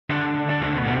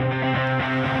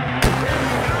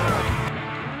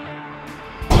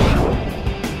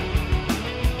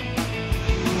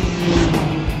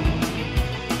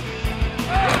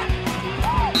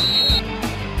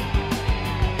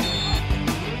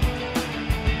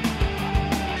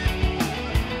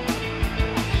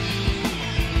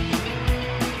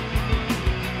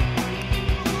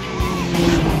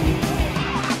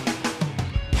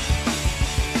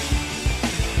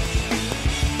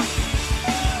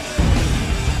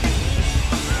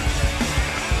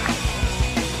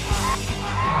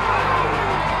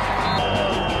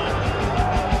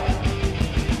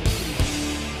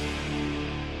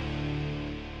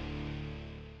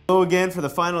again for the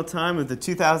final time of the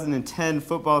 2010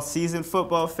 football season,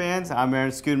 football fans. I'm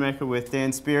Aaron Schoonmaker with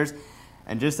Dan Spears.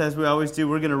 And just as we always do,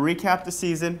 we're going to recap the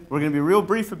season. We're going to be real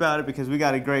brief about it because we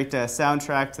got a great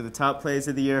soundtrack to the top plays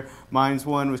of the year. Mine's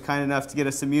one was kind enough to get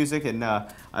us some music, and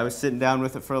I was sitting down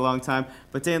with it for a long time.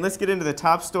 But Dan, let's get into the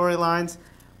top storylines.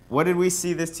 What did we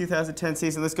see this 2010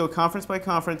 season? Let's go conference by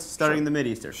conference, starting in the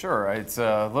Mid-Eastern. Sure. It's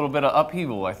a little bit of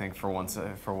upheaval, I think, for once.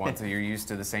 You're used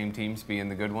to the same teams being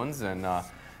the good ones, and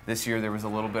this year there was a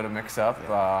little bit of mix-up.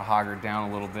 Hoggard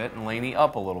down a little bit, and Laney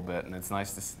up a little bit, and it's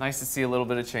nice to see a little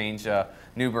bit of change.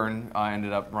 Newbern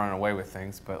ended up running away with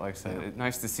things, but like I said, it's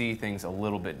nice to see things a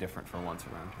little bit different for once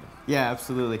around here. Yeah,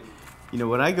 absolutely. You know,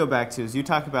 what I go back to is you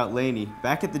talk about Laney.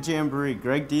 Back at the Jamboree,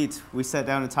 Greg Dietz, we sat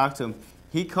down and talked to him.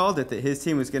 He called it that his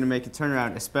team was going to make a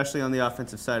turnaround, especially on the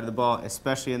offensive side of the ball,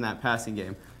 especially in that passing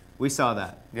game. We saw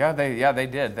that. Yeah, they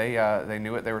did. They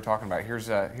knew what they were talking about.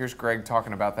 Here's Greg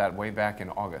talking about that way back in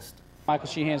August. Michael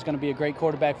Sheehan's going to be a great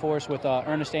quarterback for us with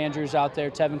Ernest Andrews out there,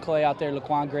 Tevin Clay out there,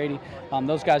 Laquan Grady.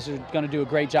 Those guys are going to do a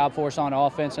great job for us on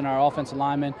offense and our offensive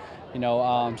linemen. You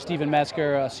know, Stephen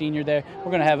Metzger, a senior there.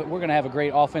 We're going to have a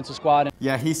great offensive squad.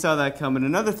 Yeah, he saw that coming.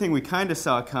 Another thing we kind of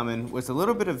saw coming was a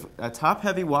little bit of a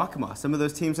top-heavy Waccamaw. Some of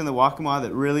those teams in the Waccamaw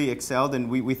that really excelled, and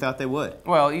we thought they would.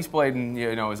 Well, East Bladen,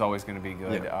 you know, is always going to be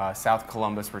good. Yeah. South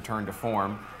Columbus returned to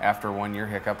form after a one-year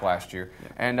hiccup last year,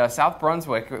 and South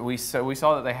Brunswick, we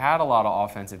saw that they had a lot of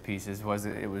offensive pieces.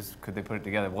 Could they put it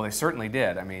together? Well, they certainly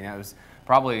did. I mean, it was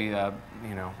probably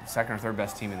you know, second or third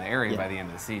best team in the area by the end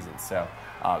of the season. So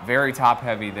very top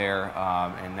heavy there,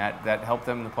 and that helped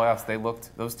them in the playoffs.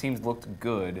 Those teams looked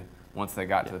good once they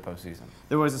got to the postseason.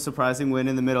 There was a surprising win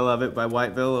in the middle of it by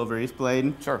Whiteville over East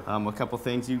Bladen. Sure. A couple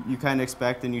things you kind of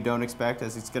expect and you don't expect,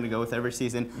 as it's going to go with every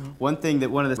season. One thing that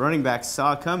one of the running backs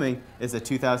saw coming is a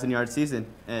 2,000-yard season,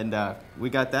 and we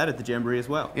got that at the Jamboree as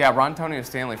well. Yeah, Rontonio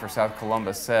Stanley for South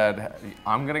Columbus said,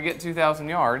 "I'm going to get 2,000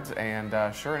 yards,"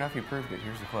 and sure enough, he proved it.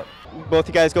 Here's the clip. Both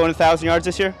you guys going 1,000 yards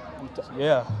this year?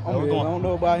 Yeah, I don't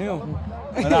know about him.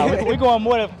 Nah, we're going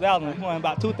more than 1,000. We're going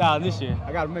about 2,000 this year.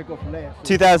 I got to make up for last.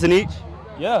 2,000 each?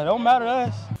 Yeah, it don't matter to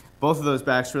us. Both of those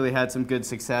backs really had some good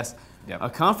success. Yep. A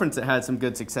conference that had some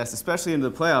good success, especially into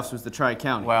the playoffs, was the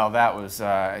Tri-County. Well, that was,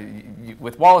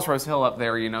 with Wallace Rose Hill up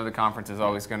there, you know the conference is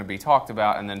always going to be talked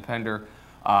about, and then Pender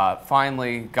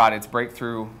finally got its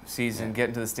breakthrough season,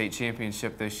 getting to the state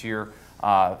championship this year.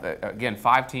 Again,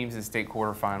 5 teams in the state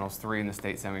quarterfinals, 3 in the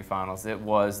state semifinals. It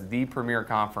was the premier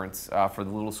conference for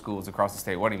the little schools across the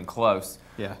state. It wasn't even close.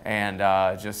 Yeah.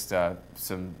 And just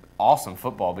some awesome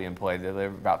football being played. There were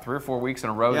about 3 or 4 weeks in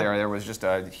a row there. There was just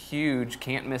a huge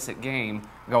can't-miss-it game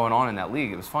going on in that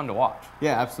league. It was fun to watch.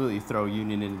 Yeah, absolutely. You throw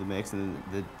Union into the mix, and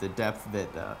the depth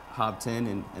that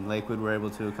Hobson and Lakewood were able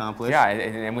to accomplish. Yeah,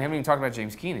 and we haven't even talked about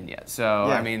James Keenan yet. So,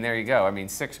 I mean, there you go. I mean,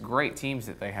 6 great teams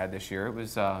that they had this year. It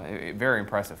was very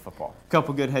impressive football. A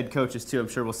couple good head coaches, too. I'm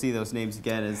sure we'll see those names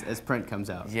again as print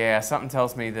comes out. Yeah, something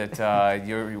tells me that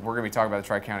we're going to be talking about the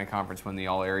Tri-County Conference when the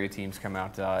all-area teams come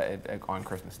out on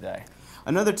Christmas Day.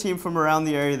 Another team from around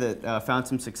the area that found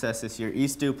some success this year,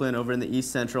 East Duplin over in the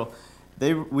East Central.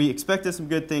 We expected some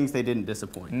good things. They didn't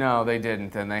disappoint. No, they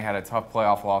didn't, and they had a tough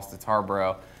playoff loss to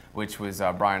Tarboro, which was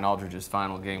Brian Aldridge's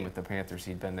final game with the Panthers.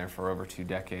 He'd been there for over 2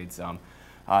 decades.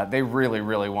 They really,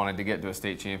 really wanted to get to a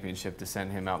state championship to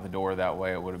send him out the door that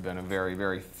way. It would have been a very,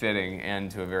 very fitting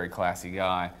end to a very classy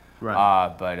guy.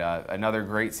 Right. But another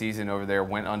great season over there,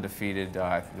 went undefeated,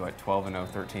 I think like 12-0,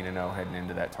 13-0 heading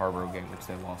into that Tarboro game, which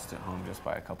they lost at home just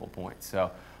by a couple points. So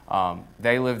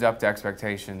they lived up to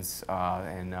expectations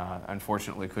and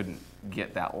unfortunately couldn't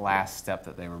get that last step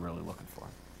that they were really looking for.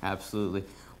 Absolutely.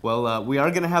 Well, we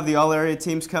are going to have the all-area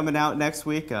teams coming out next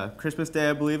week. Christmas Day,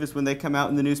 I believe, is when they come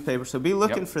out in the newspaper, so be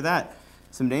looking for that.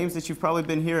 Some names that you've probably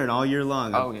been hearing all year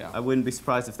long. Oh, yeah. I wouldn't be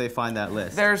surprised if they find that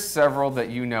list. There's several that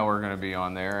you know are going to be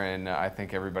on there, and I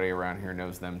think everybody around here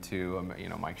knows them too. You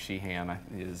know, Mike Sheehan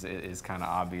is kind of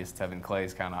obvious. Tevin Clay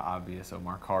is kind of obvious.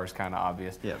 Omar Carr is kind of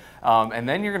obvious. Yep. And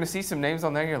then you're going to see some names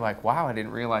on there. You're like, wow, I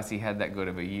didn't realize he had that good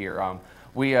of a year.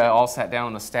 We all sat down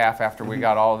on the staff after we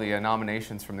got all the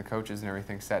nominations from the coaches and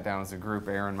everything, sat down as a group,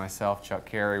 Aaron, myself, Chuck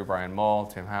Carey, Brian Mull,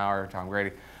 Tim Howard, Tom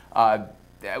Grady.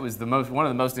 That was one of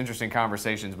the most interesting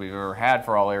conversations we've ever had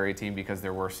for all-area team because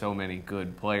there were so many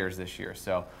good players this year.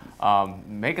 So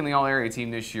making the all-area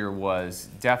team this year was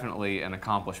definitely an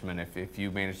accomplishment if you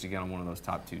managed to get on one of those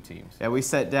top 2 teams. Yeah, we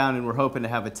sat down and we're hoping to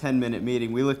have a 10-minute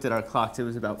meeting. We looked at our clocks. It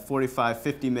was about 45,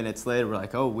 50 minutes later. We're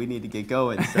like, oh, we need to get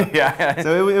going. So,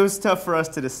 so it was tough for us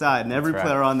to decide, and every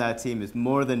player on that team is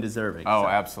more than deserving. Oh,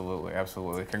 absolutely,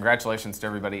 absolutely. Congratulations to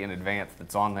everybody in advance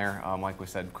that's on there. Like we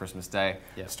said, Christmas Day,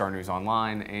 Star News Online.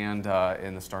 online and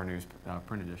in the Star News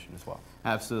print edition as well.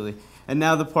 Absolutely. And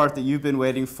now the part that you've been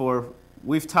waiting for.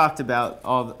 We've talked about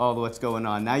all what's going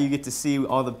on. Now you get to see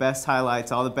all the best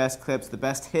highlights, all the best clips, the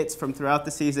best hits from throughout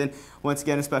the season. Once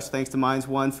again, a special thanks to Minds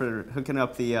One for hooking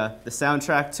up the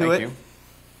soundtrack to it. Thank you.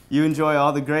 You enjoy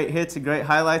all the great hits and great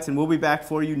highlights, and we'll be back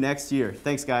for you next year.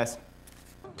 Thanks, guys.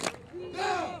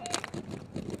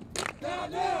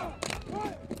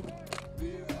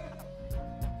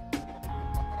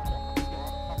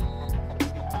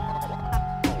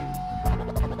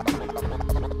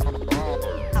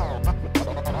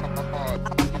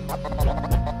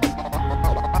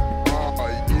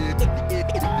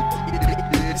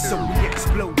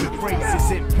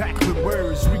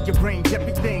 Rearrange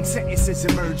everything, sentences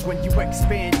emerge when you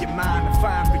expand your mind and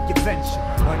find reinvention.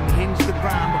 Unhinge the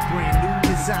rhyme, a brand new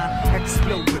design.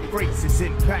 Explode with phrases,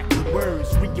 impact with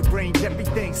words. Rearrange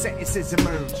everything, sentences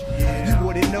emerge. You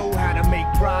wouldn't know how to make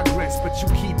progress, but you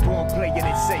keep on playing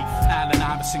it safe. Allen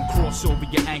Iverson, cross over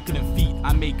your ankle and feet.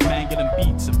 I make mangling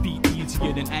beats, a beat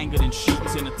easier than angered in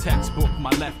sheets. In a textbook,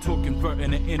 my left hook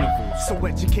converting the intervals. So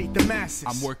educate the masses.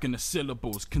 I'm working the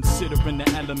syllables, considering the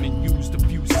element used. A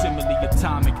few simile,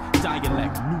 atomic,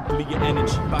 dialect, nuclear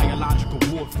energy, biological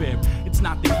warfare. It's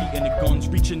not the heat and the guns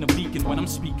reaching the beacon when I'm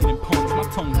speaking in puns. My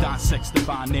tongue dissects the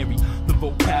binary. The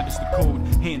vocab is the code,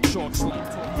 hand chalk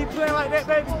slang. Keep playing like that,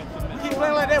 baby. Keep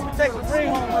playing like that, we take the ring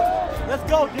home. Let's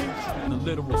go, dude. In the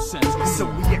literal sense. So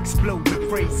we explode with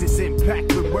phrases,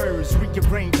 impact with words.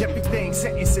 Rearrange everything,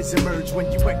 sentences emerge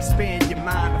when you expand your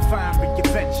mind and find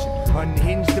reinvention.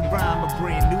 Unhinge the rhyme, a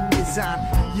brand new design.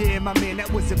 Yeah, my man,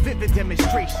 that was a vivid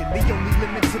demonstration. The only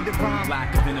limit to the rhyme,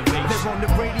 Lack of innovation. they're on the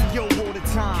radio all the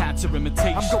time. Cats are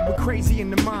imitation. I'm going crazy in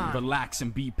the mind. Relax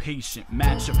and be patient.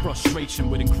 Match your frustration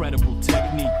with incredible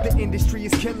technique. The industry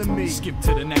is killing me. Skip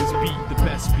to the next beat, the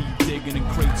best beat digging in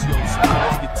crates, yo.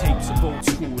 Subscribe to your tapes of old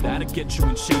school, that'll get you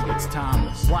in shape, it's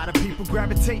timeless. Why do people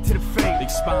gravitate to the fake? They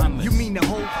spineless. You mean the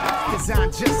whole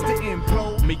design just to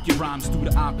implode? Make your rhymes do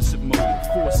the opposite mode.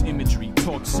 Force imagery,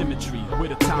 talk symmetry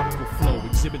with a topical flow.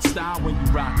 Exhibit style when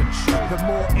you rock the show. The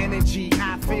more energy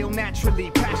I feel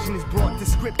naturally, passion is brought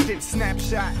descriptive.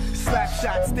 Snapshot,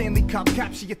 slapshot, Stanley Cup,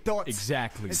 capture your thoughts.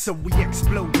 Exactly. And so we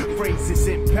explode with phrases,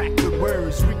 impact with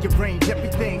words. Rearrange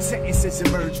everything, sentences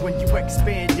emerge when you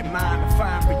expand your mind and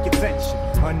find reinvention.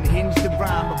 Unhinge the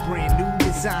rhyme, a brand new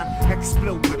design.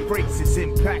 Explode with phrases,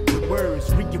 impact with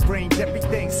words. Rearrange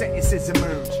everything, sentences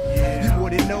emerge. You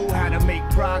wouldn't know how to make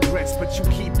progress, but you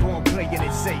keep on playing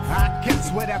it safe. I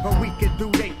guess whatever we could do,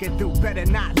 they could do better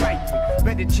not like me.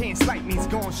 Better chance lightning's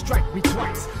gon' strike me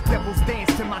twice. Devils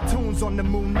dance to my tunes on the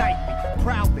moon nightly.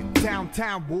 Prowling,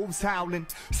 downtown wolves howling.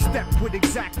 Step with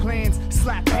exact plans,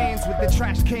 slap hands with the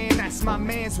trash can. That's my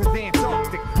man's with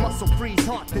Antarctic. Muscle freeze,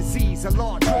 heart disease, a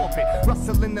large orbit.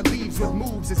 Rustling the leaves with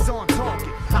moves, it's on target.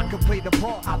 I can play the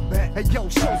part, I bet. Hey yo,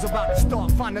 show's about to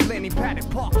start, find a landing pad and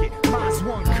park it. Mine's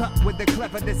one cut with a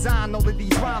clever design. All of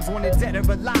these rhymes wanted dead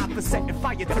or alive for setting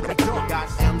fire to the dark. Got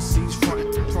MCs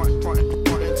front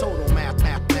and total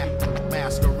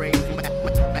masquerade.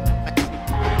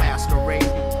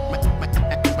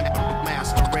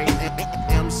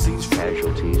 MCs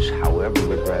casualties, however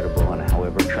regrettable and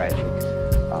however tragic,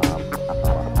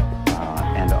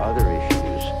 and other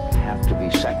issues have to be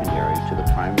secondary to the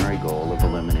primary goal of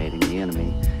eliminating the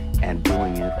enemy and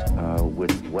doing it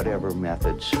with whatever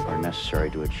methods are necessary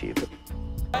to achieve it.